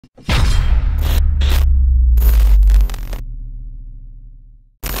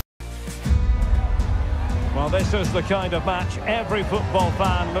This is the kind of match every football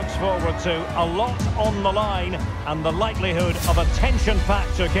fan looks forward to. A lot on the line and the likelihood of a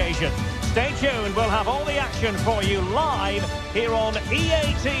tension-packed occasion. Stay tuned, we'll have all the action for you live here on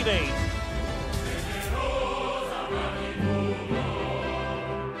EA TV.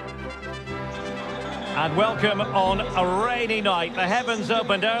 And welcome on a rainy night. The heavens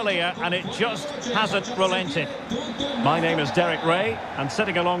opened earlier and it just hasn't relented. My name is Derek Ray, and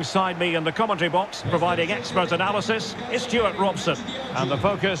sitting alongside me in the commentary box, providing expert analysis, is Stuart Robson. And the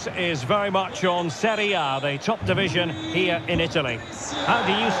focus is very much on Serie A, the top division here in Italy. How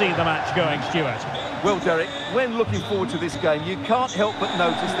do you see the match going, Stuart? Well, Derek, when looking forward to this game, you can't help but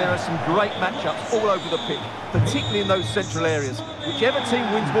notice there are some great matchups all over the pitch, particularly in those central areas. Whichever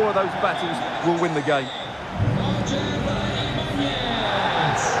team wins more of those battles will win the game.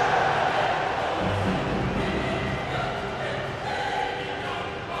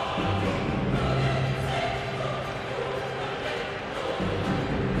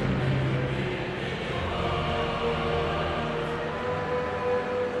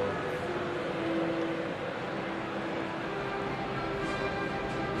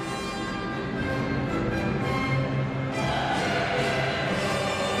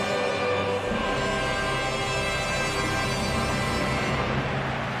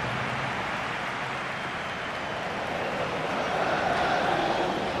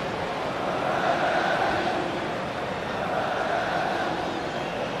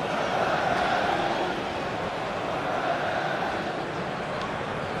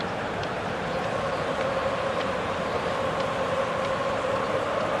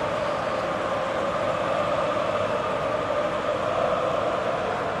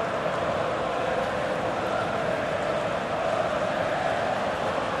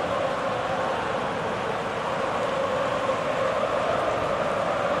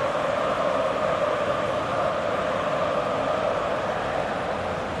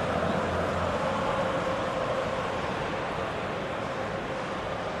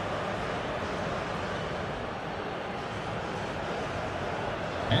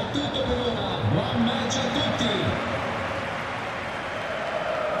 È tutto per ora, buon match a tutti!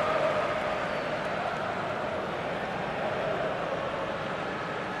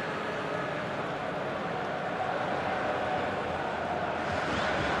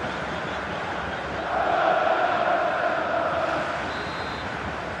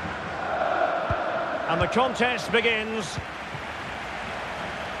 And the contest begins.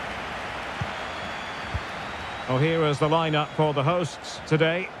 Well, here is the lineup for the hosts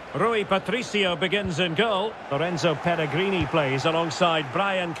today. Rui Patricio begins in goal. Lorenzo Pellegrini plays alongside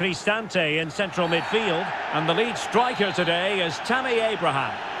Brian Cristante in central midfield. And the lead striker today is Tammy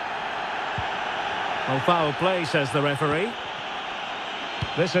Abraham. Well, foul play, says the referee.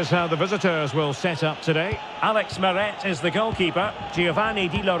 This is how the visitors will set up today. Alex Meret is the goalkeeper. Giovanni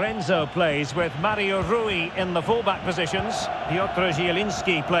Di Lorenzo plays with Mario Rui in the fullback positions. Piotr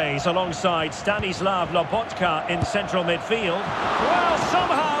Zielinski plays alongside Stanislav Lobotka in central midfield. Well,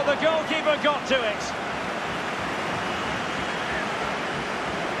 somehow the goalkeeper got to it.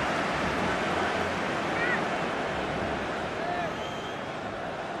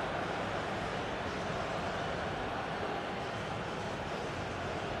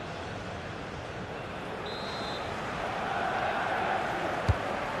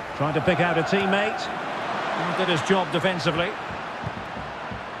 Trying to pick out a teammate. He did his job defensively.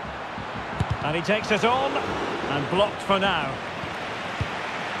 And he takes it on. And blocked for now.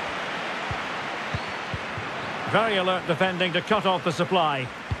 Very alert defending to cut off the supply.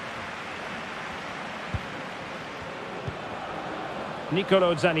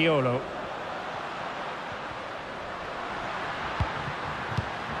 Nicolo Zaniolo.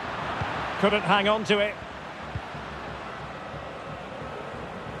 Couldn't hang on to it.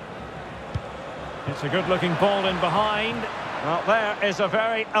 It's a good-looking ball in behind. Well, there is a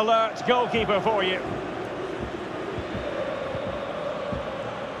very alert goalkeeper for you.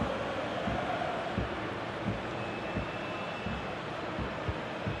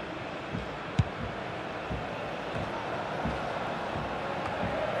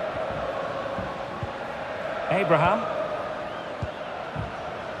 Abraham.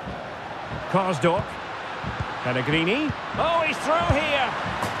 Karsdorp. Pellegrini. Oh, he's through here.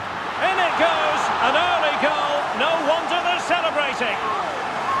 In it goes, an early goal, no wonder they're celebrating.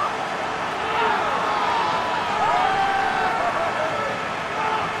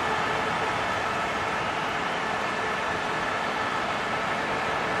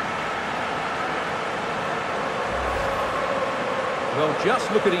 Well,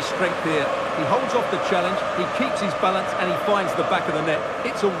 just look at his strength here. He holds off the challenge, he keeps his balance and he finds the back of the net.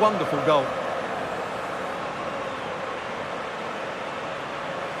 It's a wonderful goal.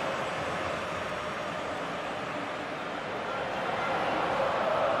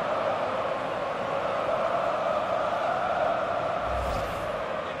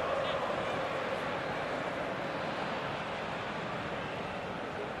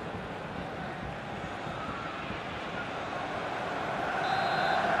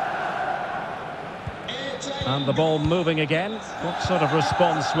 And the ball moving again. What sort of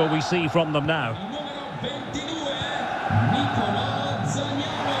response will we see from them now?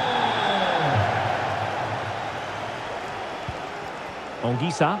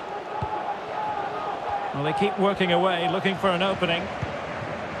 Ongisa. Well, they keep working away, looking for an opening.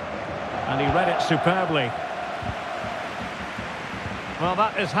 And he read it superbly. Well,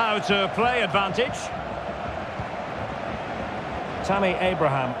 that is how to play advantage. Tammy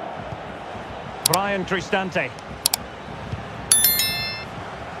Abraham. Brian Cristante.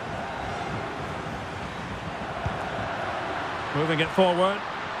 Moving it forward.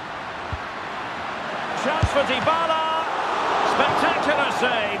 Chance for Dybala. Spectacular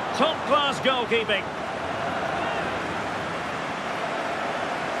save. Top-class goalkeeping.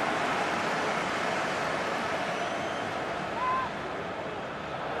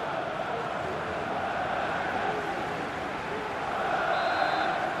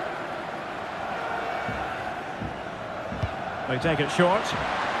 They take it short.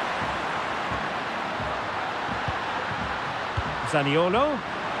 Zaniolo.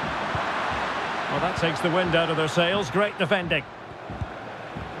 Well, that takes the wind out of their sails. Great defending.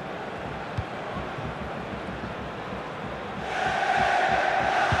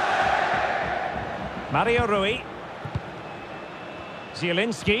 Mario Rui.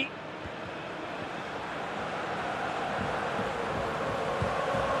 Zielinski.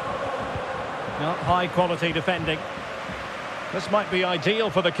 Not high-quality defending. This might be ideal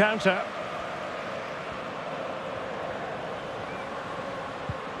for the counter.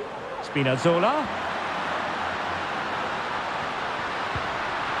 Spinazzola.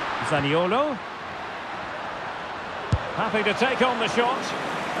 Zaniolo. Happy to take on the shot.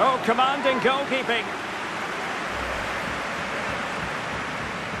 Oh, commanding goalkeeping.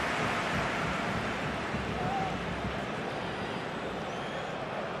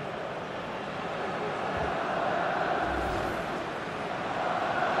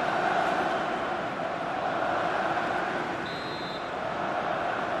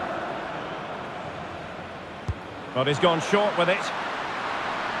 But he's gone short with it.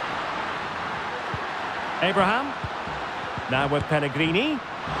 Abraham. Now with Pellegrini.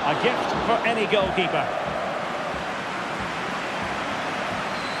 A gift for any goalkeeper.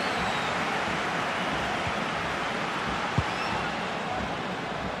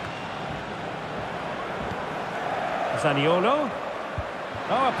 Zaniolo.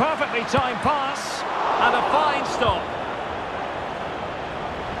 Oh, a perfectly timed pass. And a fine stop.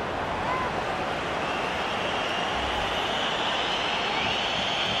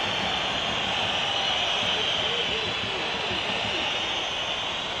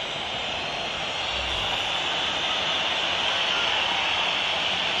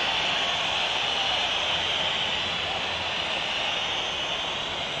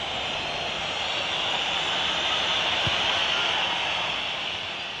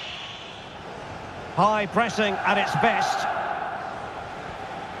 High pressing at its best.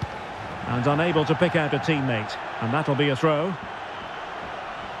 And unable to pick out a teammate. And that'll be a throw.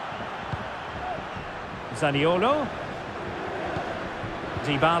 Zaniolo.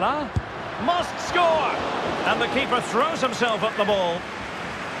 Dybala. Must score! And the keeper throws himself at the ball.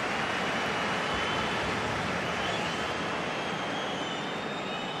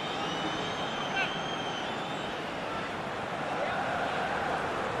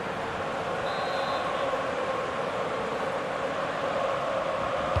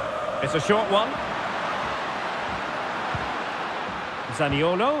 It's a short one.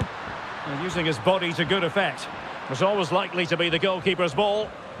 Zaniolo. And using his body to good effect. Was always likely to be the goalkeeper's ball.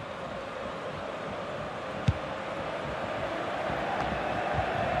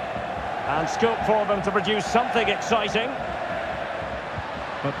 And scope for them to produce something exciting.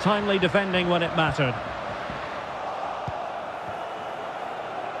 But timely defending when it mattered.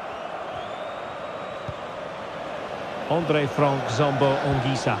 Andre Frank Zombo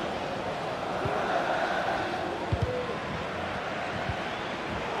Ongisa.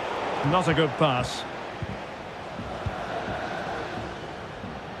 Not a good pass.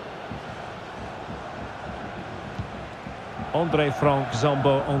 Andre Frank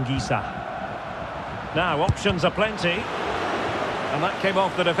Zombo Ongisa. Now options are plenty. And that came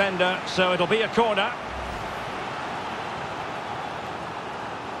off the defender, so it'll be a corner.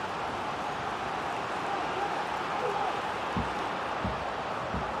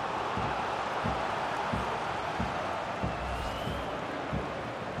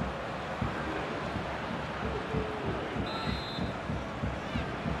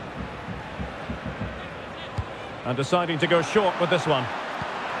 And deciding to go short with this one.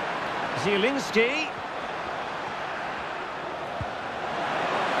 Zielinski.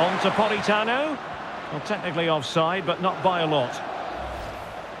 On to Politano. Well, technically offside, but not by a lot.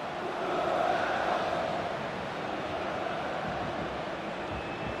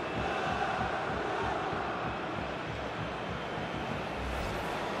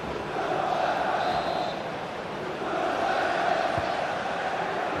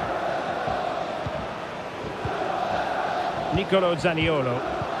 Nicolo Zaniolo.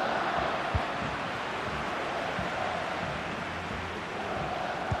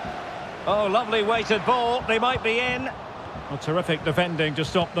 Oh, lovely weighted ball. They might be in. Well, terrific defending to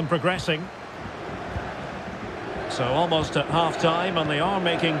stop them progressing. So almost at half-time, and they are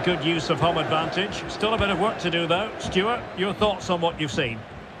making good use of home advantage. Still a bit of work to do, though. Stuart, your thoughts on what you've seen?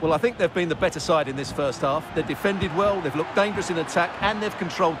 Well, I think they've been the better side in this first half. They've defended well, they've looked dangerous in attack, and they've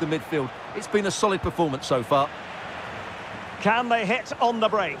controlled the midfield. It's been a solid performance so far. Can they hit on the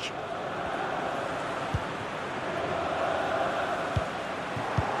break?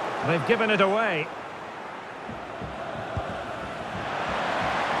 They've given it away.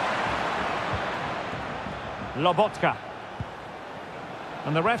 Lobotka.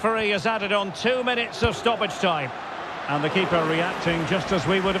 And the referee has added on 2 minutes of stoppage time. And the keeper reacting just as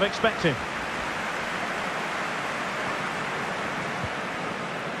we would have expected.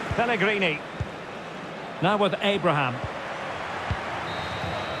 Pellegrini. Now with Abraham.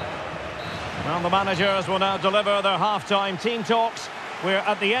 And the managers will now deliver their half-time team talks. We're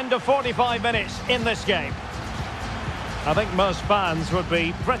at the end of 45 minutes in this game. I think most fans would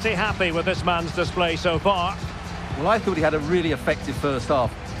be pretty happy with this man's display so far. Well, I thought he had a really effective first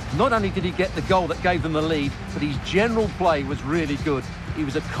half. Not only did he get the goal that gave them the lead, but his general play was really good. He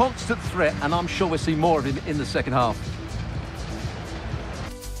was a constant threat, and I'm sure we'll see more of him in the second half.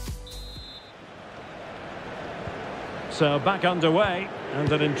 So back underway,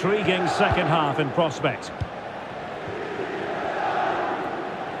 and an intriguing second half in prospect.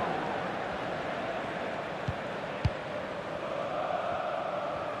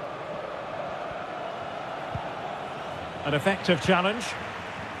 An effective challenge.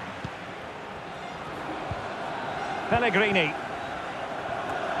 Pellegrini.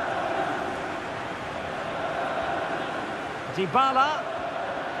 Dybala.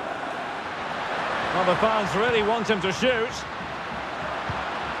 Well, the fans really want him to shoot.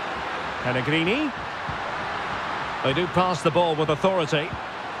 Pellegrini. They do pass the ball with authority.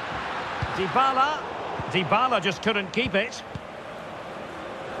 Dybala. Dybala just couldn't keep it.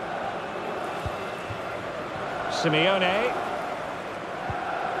 Simeone.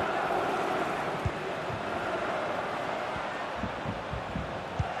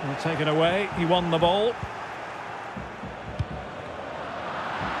 Well, taken away. He won the ball.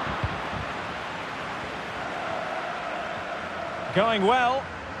 Going well.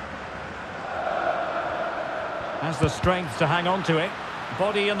 Has the strength to hang on to it.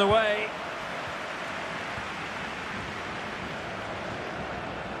 Body in the way.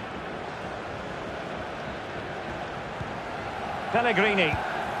 Pellegrini.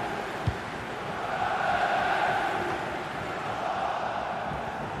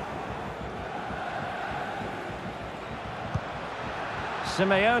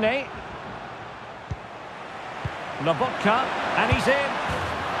 Simeone. Lobotka, and he's in.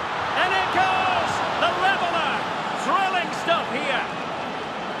 And it goes! The leveller! Thrilling stuff here.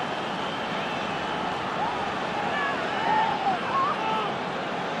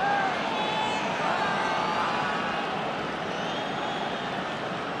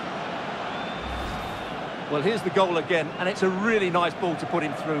 Well, here's the goal again, and it's a really nice ball to put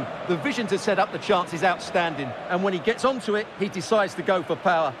him through. The vision to set up the chance is outstanding, and when he gets onto it, he decides to go for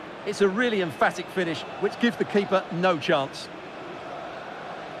power. It's a really emphatic finish, which gives the keeper no chance.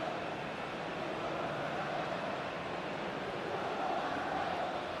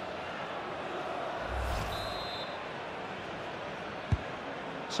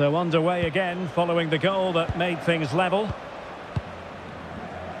 So underway again, following the goal that made things level.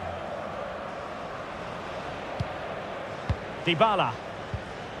 Dybala.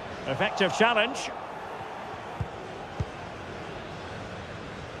 Effective challenge.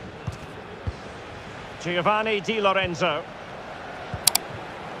 Giovanni Di Lorenzo.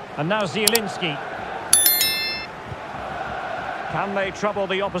 And now Zielinski. Can they trouble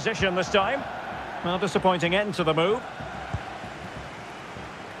the opposition this time? Well, disappointing end to the move.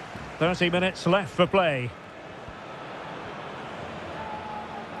 30 minutes left for play.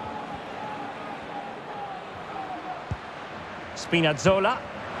 Spinazzola.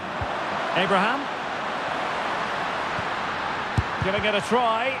 Abraham. Giving it a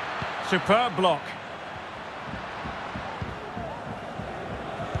try. Superb block.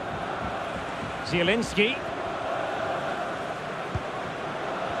 Zielinski.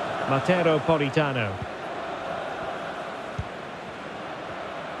 Matero Politano.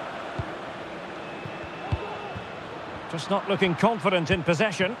 Just not looking confident in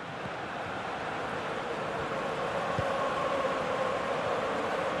possession.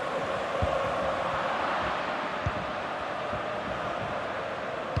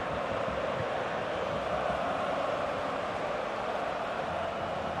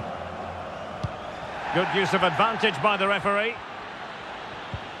 Good use of advantage by the referee.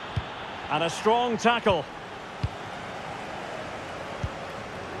 And a strong tackle.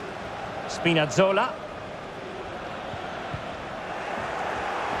 Spinazzola.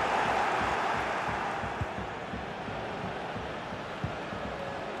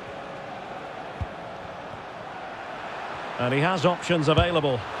 And he has options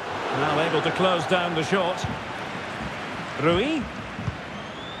available. Now able to close down the shot. Rui.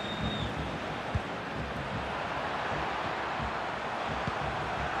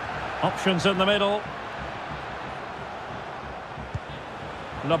 Options in the middle.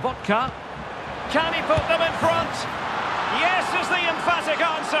 Lobotka. Can he put them in front? Yes is the emphatic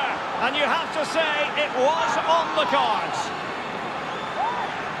answer. And you have to say it was on the cards.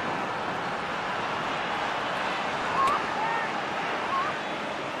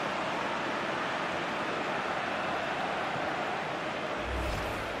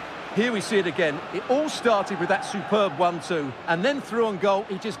 Here we see it again. It all started with that superb 1-2, and then through on goal,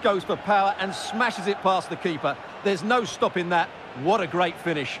 he just goes for power and smashes it past the keeper. There's no stopping that. What a great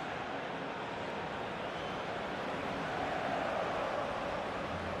finish.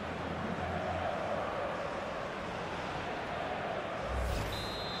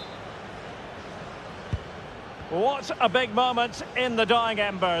 What a big moment in the dying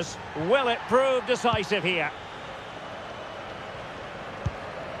embers. Will it prove decisive here?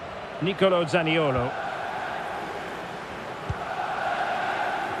 Nicolo Zaniolo.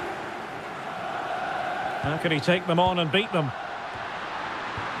 How can he take them on and beat them?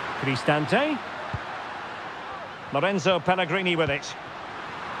 Cristante. Lorenzo Pellegrini with it.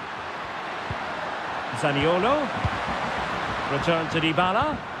 Zaniolo. Return to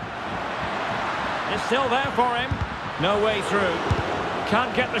Dybala. It's still there for him. No way through.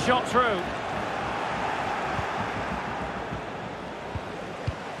 Can't get the shot through.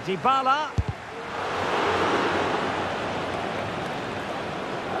 Dybala.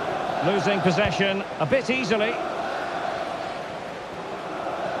 Losing possession a bit easily.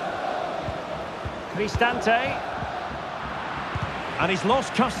 Cristante. And he's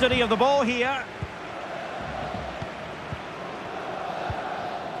lost custody of the ball here.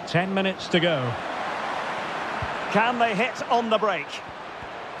 10 minutes to go. Can they hit on the break?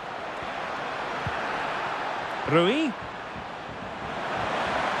 Rui.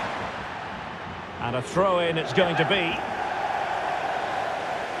 And a throw-in it's going to be.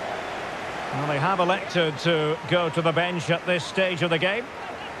 Well, they have elected to go to the bench at this stage of the game.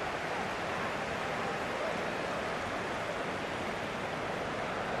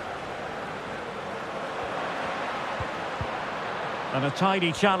 And a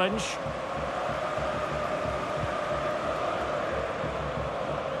tidy challenge.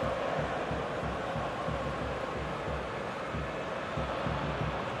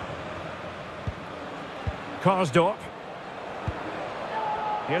 Karsdorp.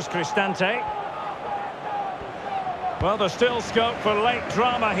 Here's Cristante. Well, there's still scope for late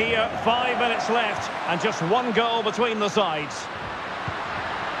drama here. 5 minutes left and just one goal between the sides.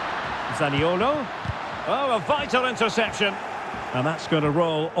 Zaniolo. Oh, a vital interception. And that's going to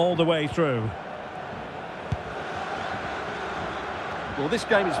roll all the way through. Well, this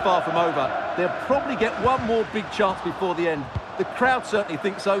game is far from over. They'll probably get one more big chance before the end. The crowd certainly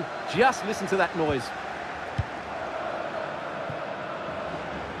think so. Just listen to that noise.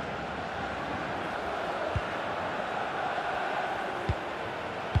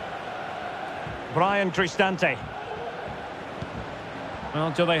 Brian Cristante.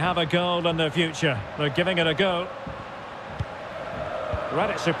 Well, do they have a goal in their future? They're giving it a go. Read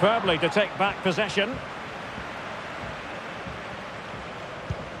it superbly to take back possession.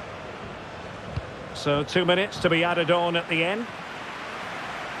 So 2 minutes to be added on at the end.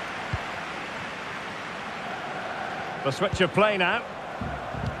 The switch of play now.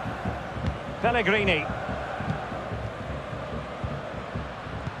 Pellegrini.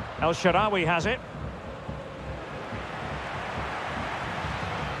 El Shaarawy has it.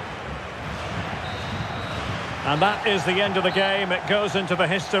 And that is the end of the game. It goes into the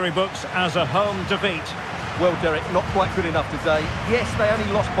history books as a home defeat. Well, Derek, not quite good enough today. Yes, they only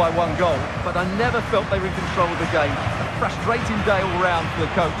lost by 1 goal, but I never felt they were in control of the game. A frustrating day all round for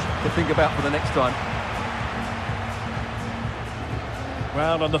the coach to think about for the next time.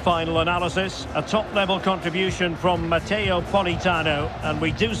 Well, on the final analysis, a top-level contribution from Matteo Politano, and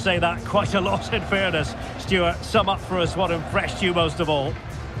we do say that quite a lot in fairness. Stuart, sum up for us what impressed you most of all.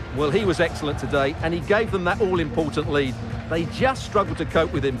 Well, he was excellent today, and he gave them that all-important lead. They just struggled to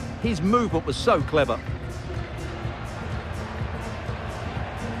cope with him. His movement was so clever.